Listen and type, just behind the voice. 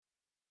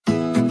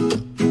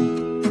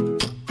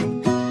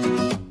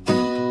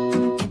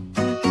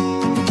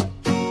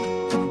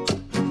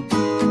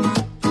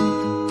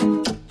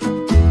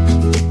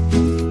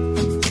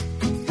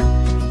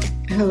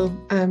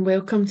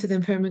welcome to the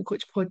Empowerment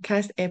Coach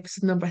podcast,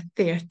 episode number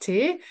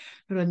 30.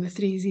 We're on the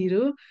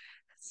 30.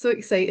 So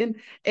exciting.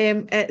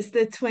 It's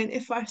the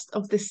 21st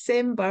of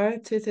December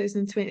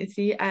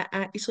 2023. I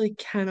actually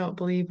cannot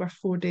believe we're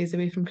 4 days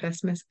away from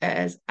Christmas. It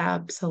is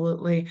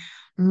absolutely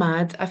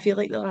mad. I feel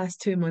like the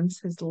last 2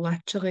 months has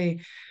literally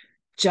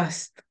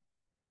just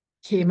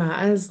came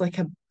at us like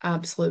an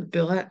absolute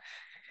bullet.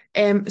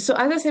 So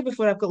as I said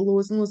before, I've got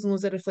loads and loads and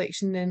loads of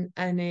reflection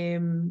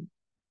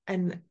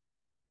and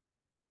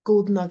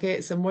gold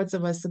nuggets and words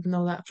of wisdom and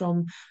all that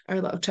from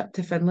our little trip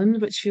to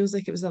Finland, which feels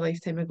like it was a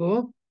lifetime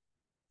ago.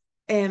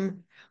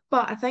 Um,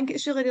 but I think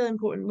it's really, really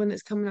important when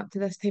it's coming up to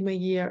this time of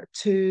year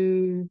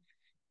to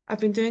I've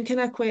been doing kind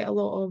of quite a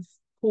lot of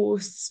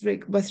posts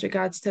with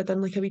regards to I've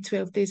done like a wee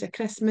 12 days of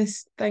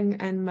Christmas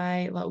thing in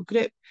my little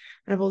group.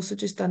 And I've also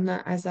just done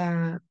that as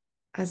a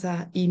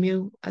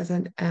email,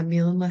 a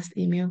mailing list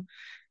email.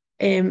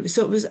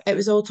 So it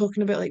was all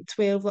talking about like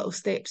 12 little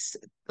steps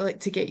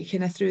like to get you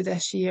kind of through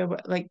this year,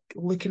 like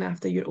looking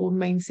after your own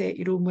mindset,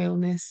 your own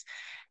wellness.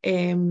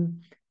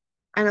 Um,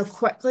 and I'll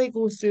quickly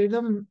go through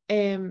them.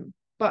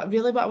 But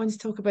really what I wanted to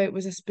talk about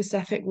was a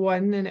specific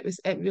one and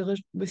it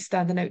really was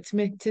standing out to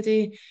me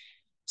today.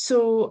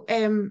 So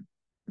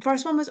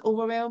first one was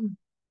overwhelm.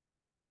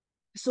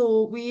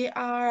 So we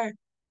are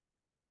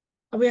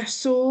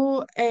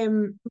so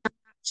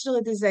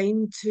actually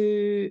designed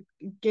to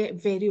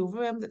get very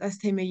overwhelmed at this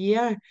time of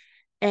year.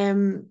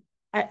 Um,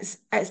 it's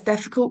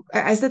difficult.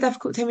 It is a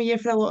difficult time of year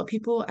for a lot of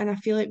people, and I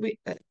feel like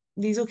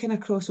these will kind of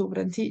cross over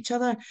into each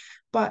other.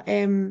 But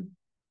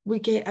we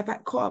get a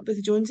bit caught up with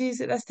the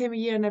Joneses at this time of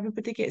year, and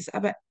everybody gets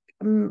a bit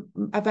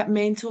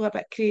mental, a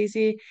bit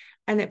crazy,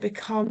 and it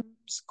becomes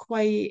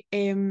quite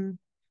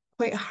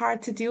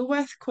hard to deal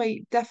with,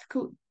 quite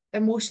difficult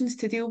emotions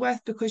to deal with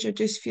because you're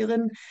just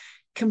feeling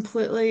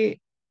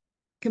completely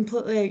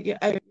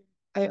out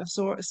of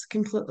sorts,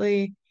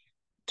 completely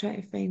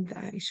trying to find the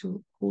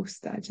actual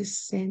post that I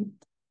just sent.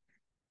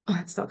 Oh,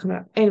 it's not coming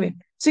up. Anyway,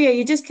 so yeah,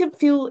 you just can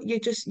feel you're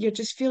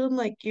just feeling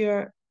like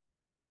there's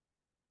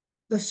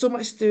so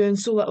much to do in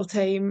so little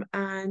time.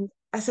 And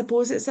I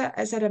suppose it's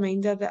a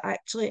reminder that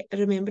actually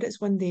remember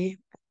it's one day.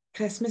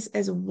 Christmas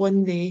is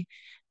one day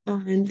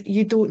and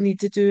you don't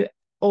need to do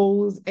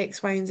all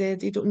X, Y, and Z.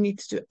 You don't need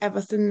to do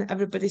everything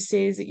everybody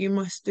says that you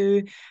must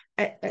do.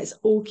 It's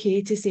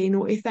okay to say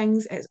no to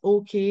things. It's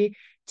okay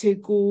to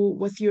go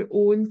with your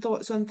own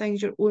thoughts on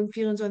things, your own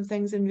feelings on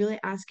things, and really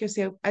ask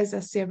yourself, is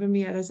this serving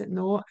me or is it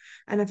not?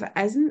 And if it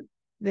isn't,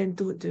 then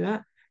don't do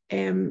it.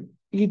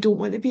 You don't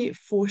want to be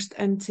forced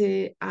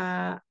into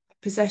a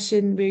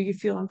position where you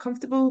feel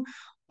uncomfortable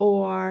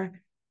or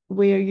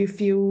where you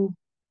feel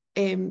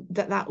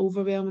that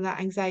overwhelm and that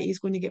anxiety is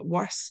going to get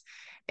worse.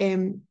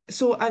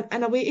 So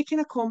and a way to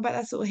kind of combat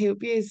this that will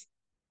help you is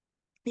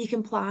you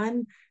can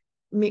plan,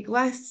 make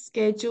lists,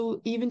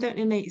 schedule, even down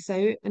to nights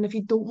out. And if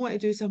you don't want to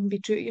do something, be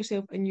true to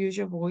yourself and use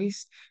your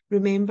voice.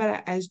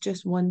 Remember, it is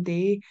just one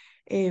day.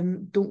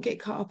 Don't get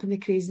caught up in the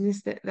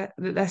craziness that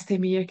this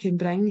time of year can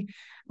bring,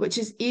 which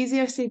is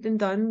easier said than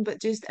done.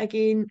 But just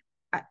again,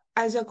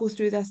 as I go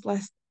through this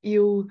list,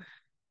 you'll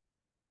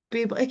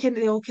be able to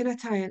they all kind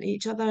of tie into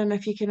each other. And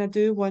if you kind of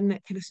do one,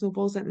 it kind of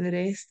snowballs into the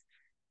rest.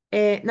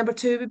 Number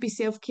two would be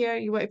self-care.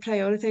 You want to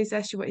prioritize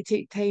this. You want to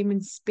take time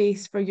and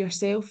space for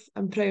yourself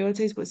and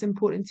prioritize what's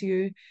important to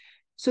you.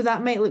 So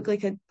that might look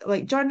like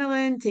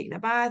journaling, taking a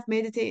bath,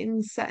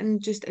 meditating,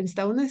 sitting just in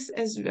stillness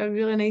is a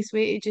really nice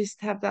way to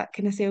just have that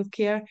kind of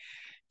self-care.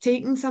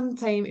 Taking some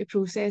time to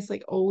process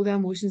like all the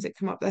emotions that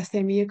come up this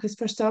time of year, because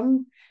for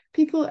some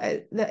people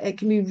that it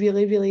can be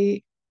really,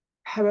 really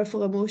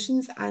powerful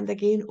emotions and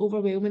again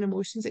overwhelming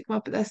emotions that come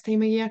up at this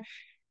time of year.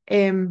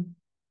 Um,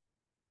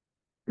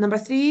 Number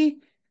three,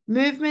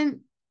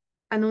 movement.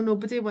 I know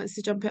nobody wants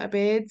to jump out of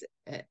bed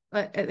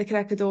at the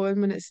crack of dawn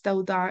when it's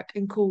still dark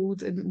and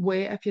cold and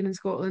wet if you're in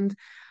Scotland.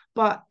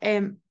 But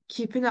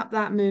keeping up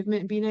that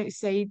movement, being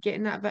outside,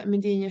 getting that vitamin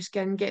D in your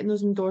skin, getting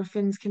those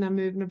endorphins kind of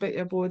moving about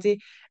your body,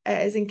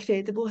 it is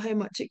incredible how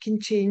much it can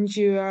change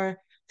your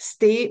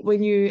state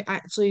when you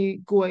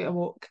actually go out a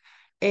walk.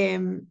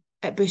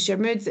 It boosts your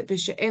moods, it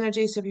boosts your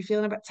energy. So if you're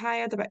feeling a bit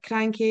tired, a bit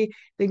cranky,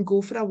 then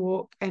go for a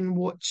walk and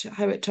watch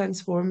how it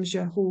transforms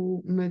your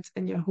whole mood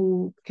and your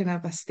whole kind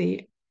of a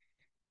state.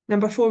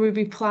 Number four would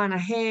be plan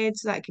ahead.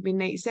 So that could be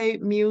nights out,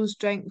 meals,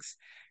 drinks.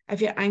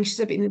 If you're anxious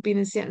about being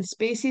in certain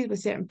spaces with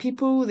certain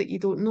people that you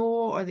don't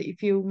know or that you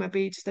feel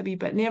maybe just a wee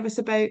bit nervous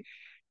about,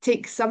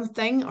 take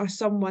something or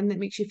someone that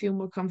makes you feel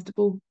more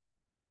comfortable.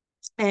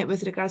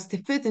 With regards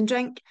to food and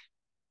drink,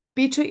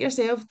 be true to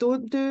yourself.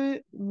 Don't do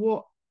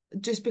what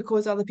just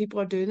because other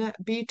people are doing it.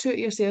 Be true to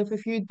yourself.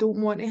 If you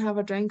don't want to have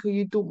a drink or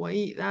you don't want to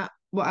eat that,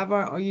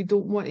 whatever, or you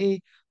don't want to,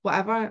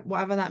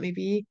 whatever that may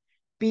be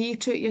true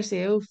to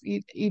yourself.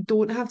 You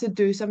don't have to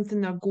do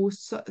something or go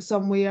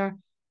somewhere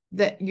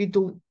that you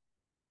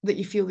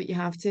feel that you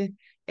have to.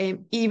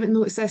 Even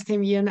though it's this time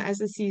of year and it is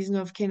a season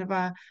of kind of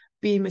a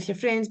being with your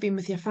friends, being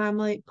with your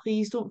family,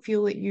 please don't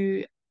feel that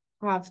you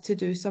have to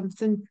do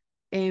something.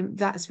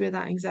 That's where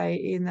that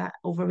anxiety and that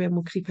overwhelm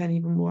will creep in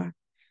even more.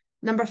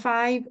 Number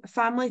five,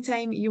 family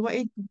time. You want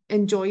to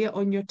enjoy it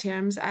on your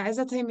terms. It is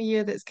a time of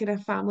year that's kind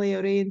of family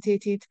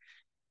orientated.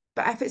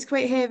 But if it's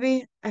quite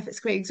heavy, if it's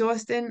quite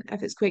exhausting,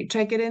 if it's quite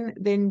triggering,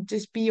 then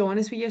just be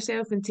honest with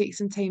yourself and take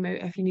some time out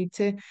if you need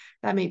to.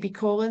 That might be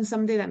calling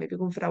somebody, that might be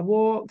going for a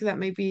walk, that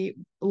might be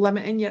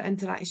limiting your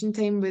interaction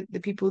time with the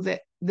people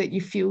that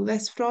you feel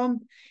this from.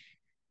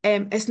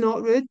 It's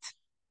not rude.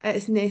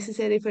 It's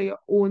necessary for your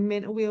own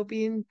mental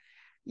well-being.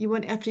 You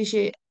want to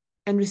appreciate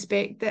and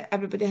respect that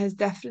everybody has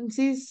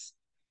differences,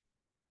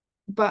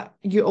 but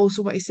you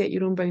also want to set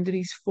your own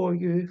boundaries for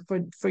you,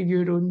 for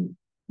your own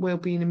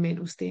well-being and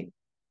mental state.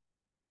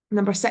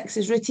 Number six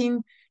is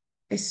routine.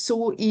 It's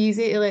so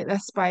easy to let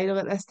this spiral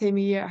at this time of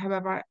year.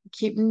 However,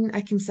 keeping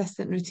a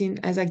consistent routine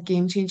is a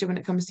game changer when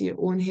it comes to your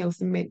own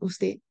health and mental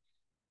state.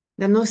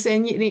 Now, I'm not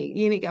saying you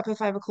need to get up at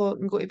 5 o'clock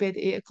and go to bed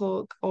at 8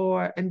 o'clock,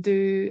 or and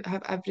do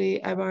have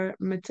every hour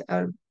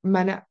or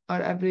minute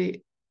or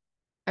every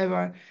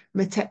hour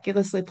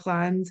meticulously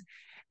planned.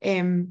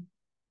 Um,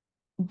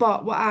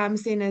 but what I'm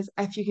saying is,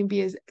 if you can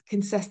be as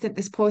consistent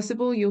as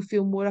possible, you'll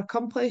feel more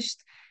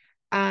accomplished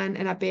and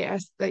in a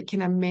better like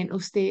kind of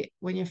mental state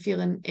when you're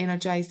feeling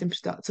energized and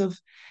productive.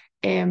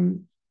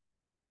 Um,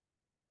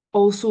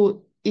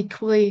 Also,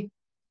 equally,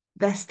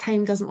 this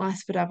time doesn't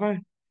last forever.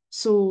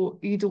 So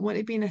you don't want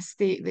to be in a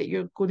state that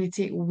you're going to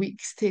take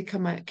weeks to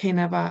come at kind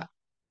of a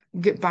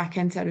get back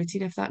into a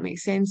routine, if that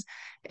makes sense.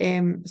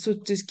 So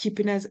just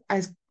keeping as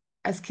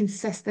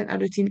consistent a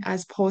routine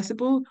as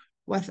possible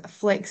with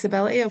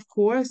flexibility, of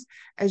course,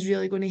 is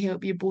really going to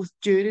help you both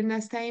during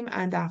this time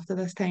and after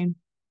this time.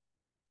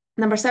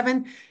 Number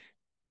seven,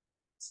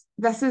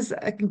 this is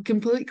a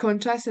complete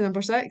contrast to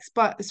number six,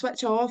 but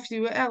switch off.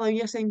 You allow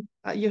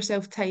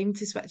yourself time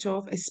to switch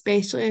off,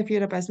 especially if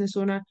you're a business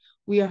owner.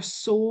 We are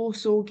so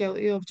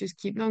guilty of just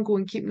keeping on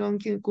going, keeping on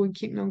going,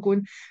 keeping on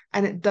going,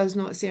 and it does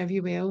not serve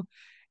you well.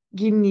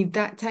 You need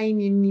that time,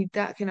 you need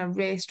that kind of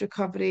rest,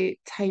 recovery,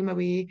 time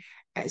away.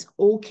 It's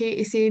okay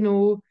to say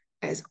no.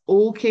 It's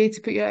okay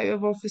to put your out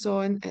of office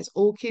on. It's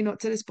okay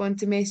not to respond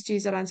to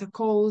messages or answer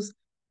calls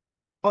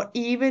or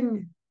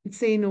even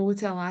say no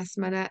to a last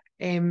minute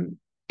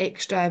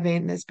extra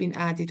event that's been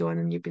added on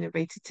and you've been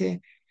invited to.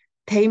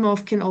 Time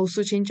off can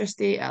also change your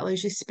state. It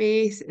allows you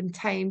space and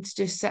time to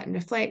just sit and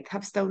reflect,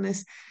 have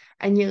stillness,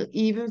 and you'll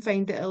even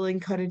find that it'll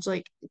encourage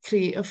like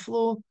creative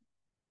flow.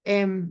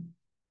 Um,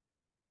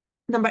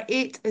 Number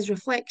eight is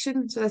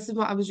reflection. So this is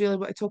what I was really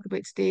want to talk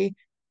about today.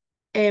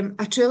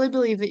 I truly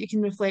believe that you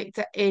can reflect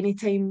at any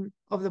time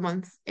of the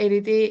month,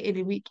 any day,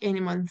 any week, any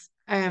month.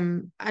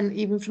 And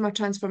even from a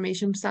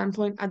transformation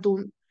standpoint, I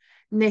don't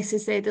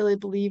necessarily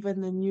believe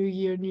in the new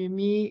year, new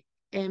me,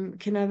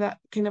 kind of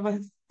a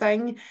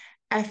thing.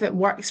 If it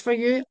works for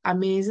you,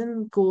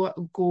 amazing. Go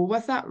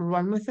with it,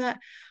 run with it.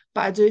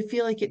 But I do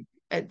feel like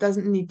it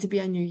doesn't need to be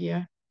a new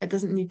year. It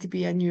doesn't need to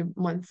be a new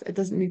month. It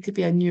doesn't need to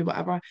be a new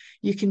whatever.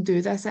 You can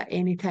do this at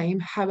any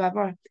time.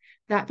 However,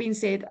 that being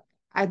said,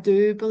 I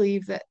do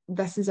believe that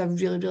this is a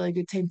really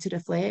good time to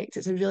reflect.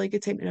 It's a really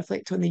good time to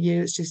reflect on the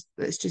year. It's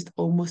just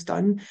almost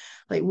done.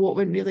 Like what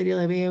went really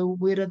well?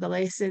 Where are the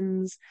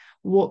lessons?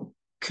 What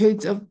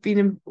could have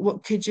been?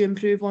 What could you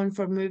improve on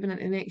for moving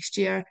into next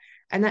year?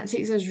 And that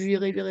takes us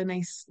really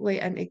nicely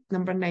into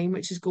number nine,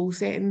 which is goal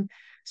setting.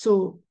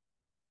 So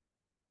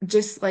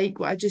just like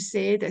what I just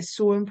said, it's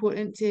so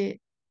important to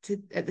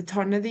at the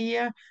turn of the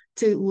year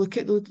to look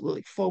at those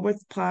look forward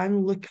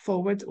plan, look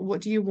forward.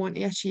 What do you want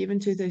to achieve in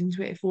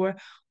 2024?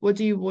 What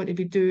do you want to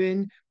be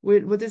doing?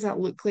 What does that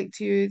look like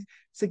to you?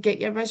 So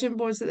get your vision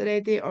boards at the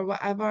ready or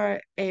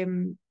whatever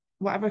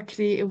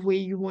creative way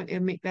you want to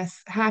make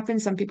this happen.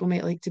 Some people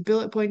might like to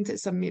bullet point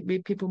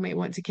it, people might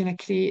want to kind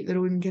of create their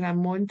own kind of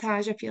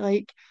montage, if you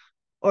like,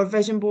 or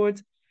vision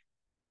board.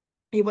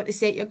 You want to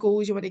set your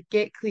goals, you want to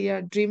get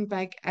clear, dream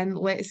big, and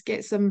let's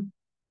get some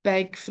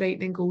big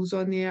frightening goals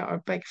on there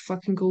or big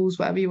fucking goals,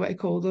 whatever you want to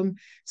call them.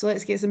 So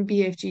let's get some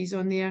BFGs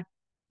on there.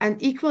 And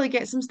equally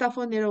get some stuff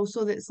on there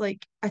also that's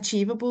like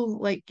achievable,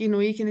 like you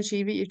can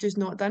achieve it, you've just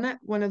not done it.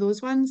 One of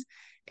those ones.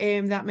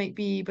 That might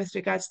be with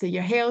regards to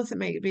your health, it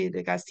might be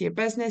regards to your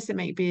business, it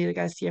might be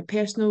regards to your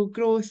personal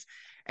growth.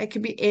 It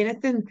could be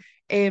anything.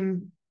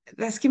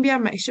 This can be a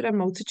mixture of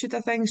multitude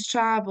of things,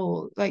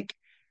 travel, like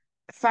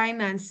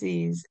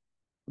finances,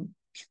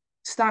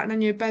 starting a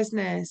new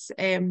business,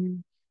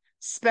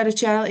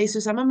 spirituality. So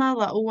some of my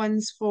little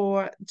ones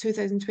for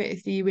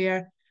 2023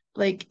 were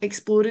like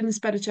exploring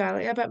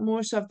spirituality a bit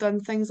more. So I've done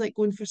things like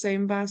going for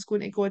sound baths, going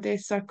to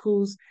goddess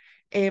circles.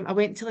 I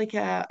went to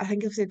I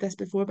think I've said this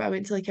before, but I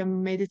went to like a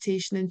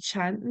meditation and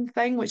chanting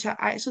thing, which I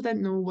actually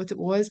didn't know what it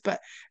was, but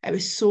it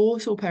was so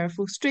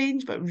powerful.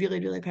 Strange, but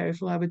really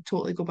powerful. I would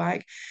totally go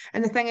back.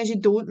 And the thing is, you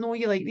don't know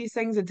you like these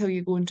things until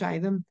you go and try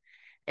them.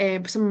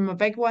 Some of my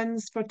big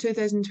ones for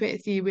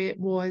 2023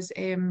 was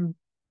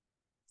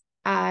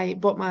I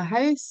bought my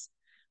house,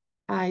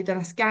 I did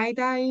a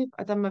skydive,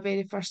 I done my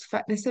very first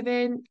fitness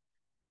event,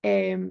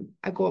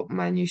 I got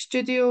my new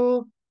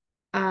studio,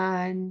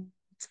 and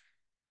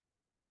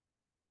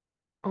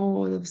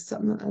oh, there was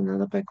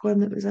another big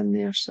one that was in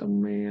there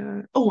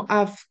somewhere. Oh,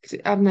 I've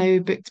now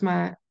booked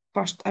my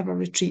first ever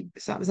retreat.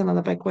 So that was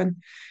another big one.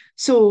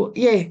 So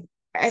yeah,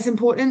 it's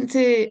important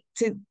to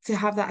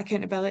have that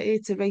accountability,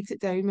 to write it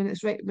down when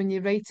it's right. When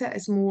you write it,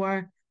 it's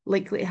more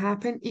likely to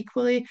happen.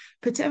 Equally,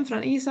 put it in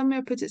front of you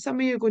somewhere, put it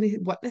somewhere you're going to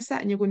witness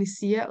it and you're going to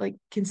see it like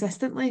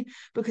consistently,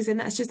 because then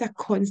that's just a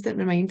constant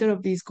reminder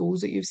of these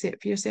goals that you've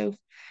set for yourself.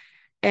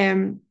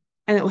 And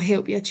it will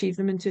help you achieve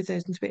them in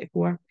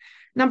 2024.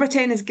 Number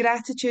 10 is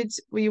gratitude,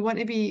 where you want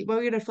to be,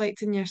 while you're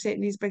reflecting, you're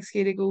setting these big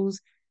scary goals.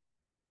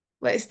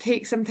 Let's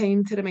take some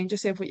time to remind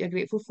yourself what you're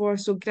grateful for.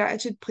 So,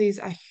 gratitude plays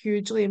a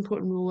hugely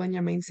important role in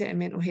your mindset and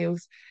mental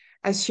health.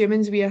 As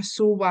humans, we are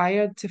so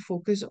wired to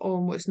focus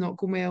on what's not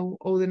going well,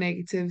 all the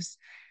negatives.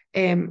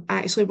 I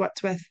actually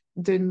worked with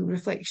doing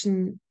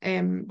reflection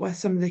with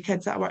some of the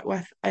kids that I work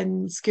with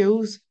in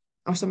schools,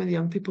 or some of the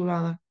young people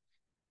rather.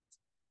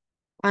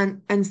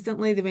 And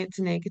instantly they went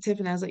to negative,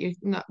 and I was like,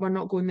 we're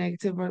not going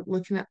negative. We're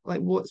looking at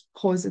like what's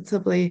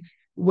positively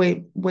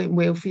went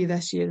well for you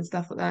this year and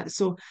stuff like that.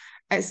 So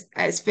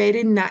it's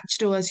very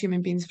natural as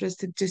human beings for us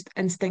to just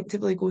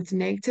instinctively go to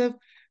negative.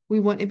 We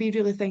want to be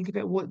really thinking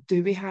about what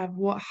do we have,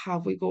 what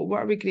have we got, what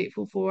are we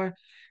grateful for.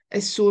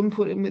 It's so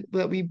important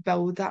that we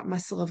build that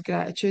muscle of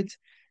gratitude.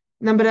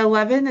 Number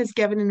 11 is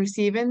giving and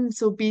receiving.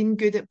 So being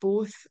good at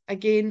both.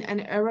 Again,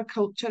 in our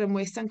culture and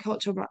Western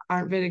culture, we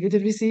aren't very good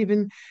at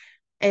receiving.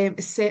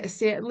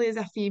 Certainly as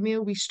a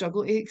female, we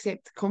struggle to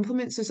accept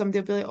compliments. So somebody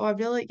will be like, "Oh, I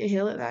really like your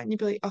hair like that," and you'd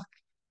be like, "Oh,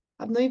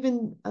 I've not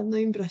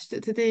even brushed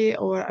it today,"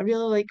 or "I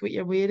really like what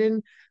you're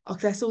wearing." "Oh,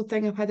 this old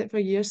thing, I've had it for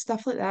years."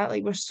 Stuff like that.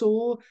 Like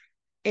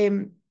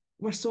um,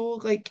 we're so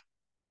like,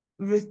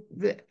 what's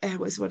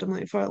the word I'm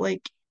looking for?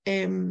 Like,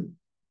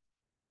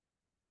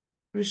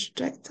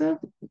 restrictive.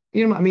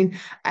 You know what I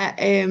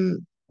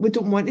mean? We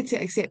don't want it to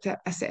accept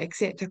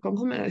a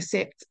compliment or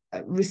accept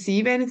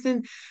receive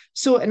anything.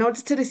 So in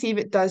order to receive,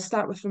 it does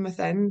start with from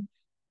within.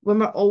 When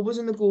we're always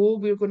on the go,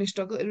 we're going to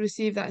struggle to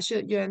receive that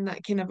shit. You're in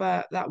that kind of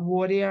that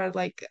warrior,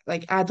 like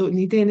I don't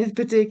need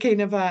anybody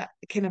kind of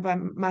a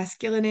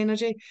masculine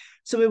energy.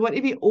 So we want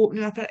to be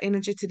opening up our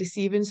energy to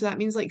receiving. So that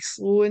means like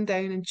slowing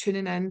down and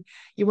tuning in.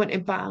 You want to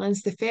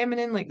balance the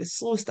feminine, like the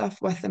slow stuff,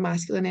 with the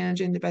masculine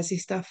energy and the busy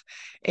stuff.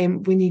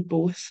 We need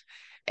both.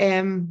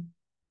 Um,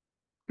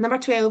 Number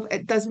 12,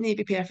 it doesn't need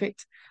to be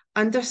perfect.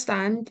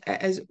 Understand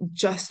it is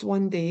just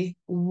one day,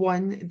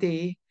 one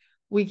day.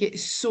 We get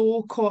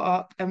so caught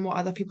up in what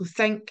other people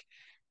think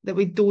that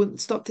we don't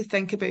stop to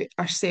think about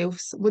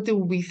ourselves. What do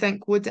we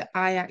think? What do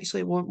I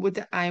actually want? What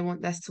do I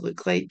want this to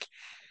look like?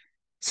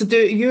 So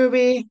do it your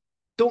way.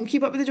 Don't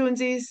keep up with the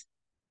Joneses.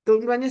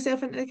 Don't run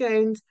yourself into the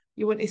ground.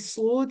 You want to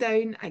slow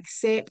down,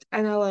 accept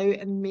and allow,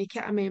 and make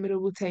it a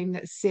memorable time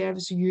that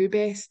serves you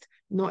best,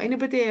 not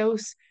anybody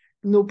else.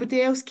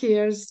 Nobody else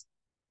cares.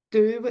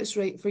 Do what's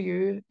right for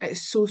you.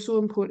 It's so, so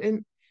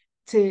important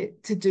to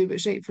do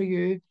what's right for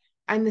you.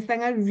 And the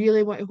thing I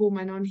really want to home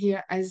in on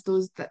here is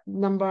those that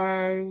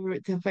number,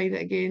 to find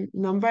it again,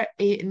 number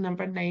 8 and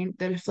number 9,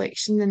 the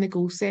reflection and the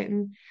goal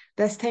setting.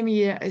 This time of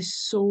year is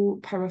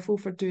so powerful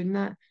for doing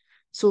that.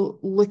 So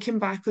looking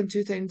back on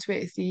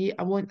 2023,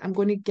 I'm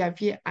going to give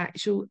you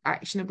actual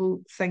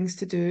actionable things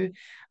to do.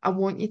 I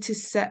want you to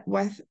sit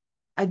with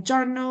a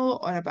journal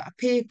or a bit of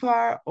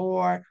paper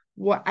or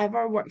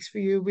whatever works for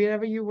you,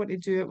 wherever you want to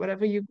do it,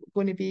 whatever you're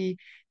going to be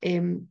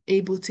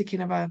able to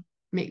kind of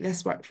make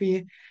this work for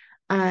you.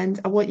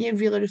 And I want you to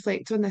really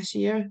reflect on this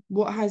year.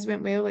 What has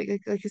went well? Like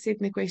I said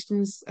in the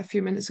questions a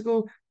few minutes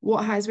ago,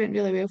 what has went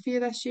really well for you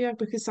this year?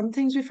 Because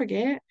sometimes we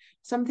forget.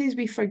 Sometimes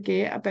we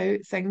forget about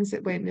things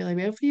that went really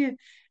well for you.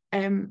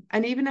 And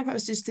even if I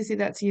was just to say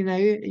that to you now,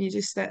 and you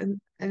just sit and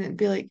it'd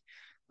be like,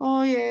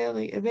 oh yeah,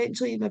 like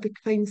eventually you maybe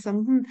find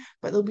something,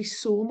 but there'll be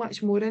so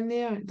much more in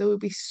there. There will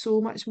be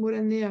so much more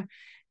in there.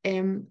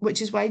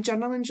 Which is why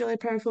journaling's really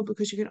powerful,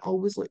 because you can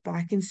always look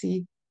back and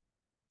see.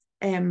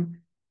 Um,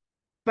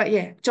 but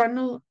yeah,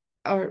 journal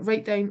or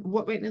write down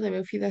what went really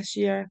well for you this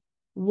year,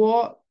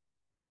 what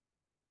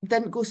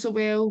didn't go so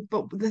well,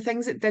 but the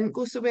things that didn't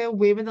go so well,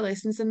 where were the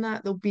lessons in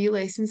that? There'll be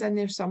lessons in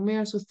there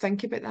somewhere. So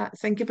think about that.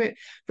 Think about,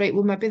 right,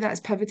 well, maybe that's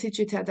pivoted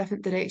you to a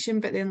different direction,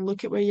 but then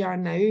look at where you are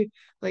now.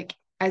 Like,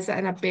 is it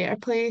in a better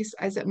place?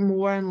 Is it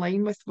more in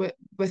line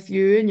with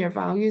you and your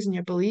values and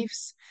your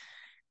beliefs?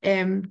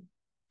 Um,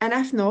 and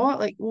if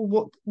not, like,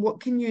 well, what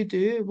can you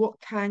do?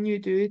 What can you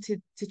do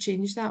to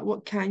change that?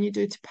 What can you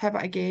do to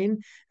pivot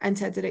again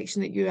into a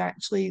direction that you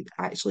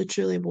actually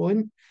truly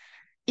want?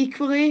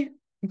 Equally,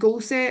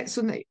 goal set.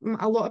 So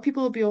a lot of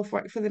people will be off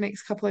work for the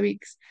next couple of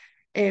weeks.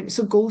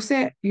 So goal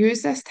set,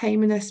 use this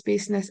time and this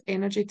space and this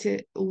energy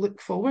to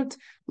look forward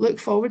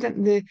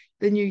into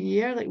the new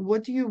year. Like,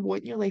 what do you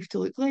want your life to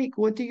look like?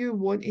 What do you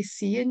want to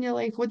see in your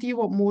life? What do you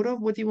want more of?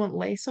 What do you want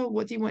less of?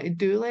 What do you want to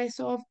do less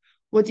of?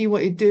 What do you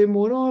want to do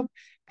more of?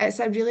 It's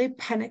a really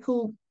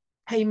pinnacle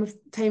time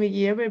of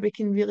year where we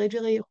can really,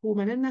 really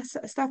home in on this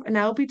sort of stuff. And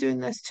I'll be doing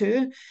this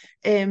too.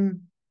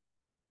 Um,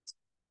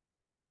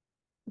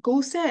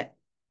 Goal set.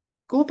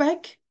 Go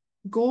big,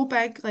 go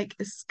big, like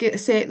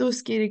set those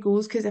scary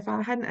goals. Because if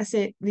I hadn't have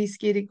set these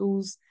scary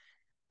goals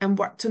and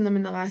worked on them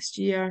in the last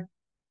year,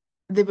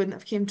 they wouldn't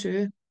have came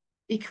true.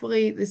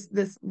 equally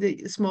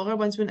the smaller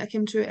ones when it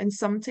came true, and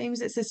sometimes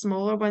it's the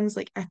smaller ones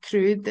like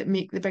accrued that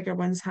make the bigger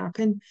ones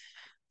happen.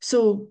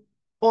 So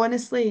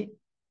honestly,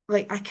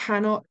 like I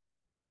cannot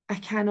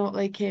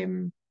like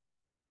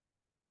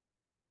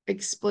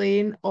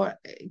explain or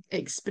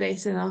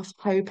express enough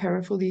how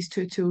powerful these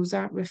two tools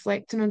are.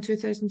 Reflecting on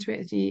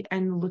 2023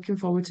 and looking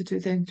forward to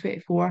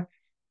 2024,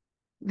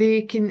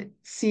 they can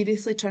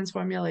seriously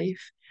transform your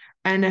life.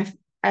 And if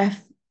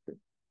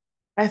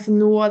if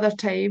no other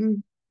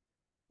time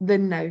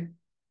than now,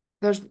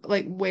 there's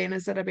like when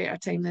is there a better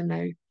time than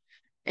now?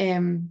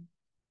 Um,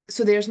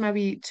 so there's my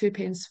wee 2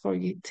 pence for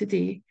you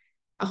today.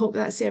 I hope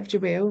that served you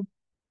well.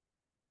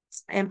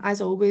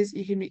 As always,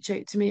 you can reach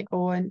out to me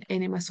on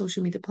any of my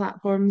social media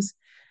platforms.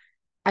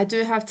 I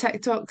do have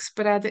TikTok,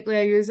 sporadically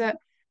I use it.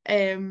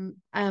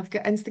 I've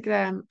got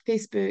Instagram,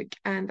 Facebook,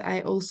 and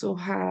I also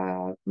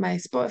have my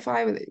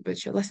Spotify,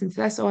 which you're listening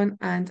to this on,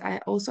 and I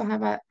also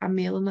have a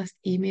mailing list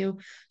email.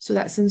 So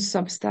that's in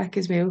Substack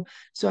as well.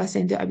 So I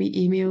send out a wee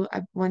email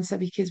once a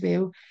week as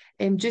well.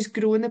 Just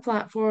growing the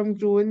platform,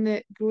 growing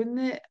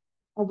the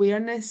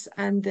awareness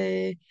and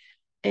the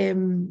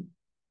um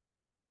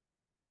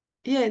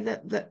yeah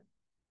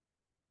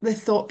the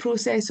thought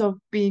process of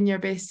being your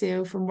best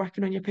self and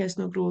working on your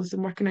personal growth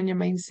and working on your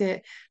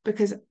mindset.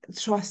 Because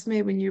trust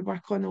me, when you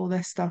work on all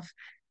this stuff,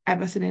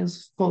 everything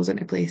else falls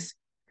into place.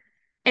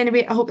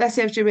 Anyway, I hope that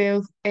serves you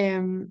well.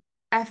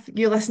 If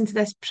you listen to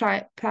this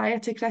prior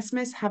to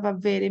Christmas, have a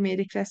very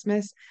Merry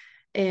Christmas.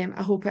 I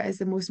hope it is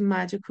the most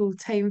magical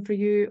time for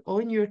you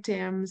on your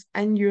terms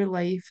in your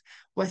life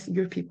with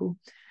your people.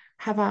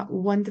 Have a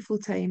wonderful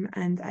time,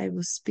 and I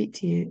will speak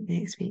to you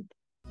next week.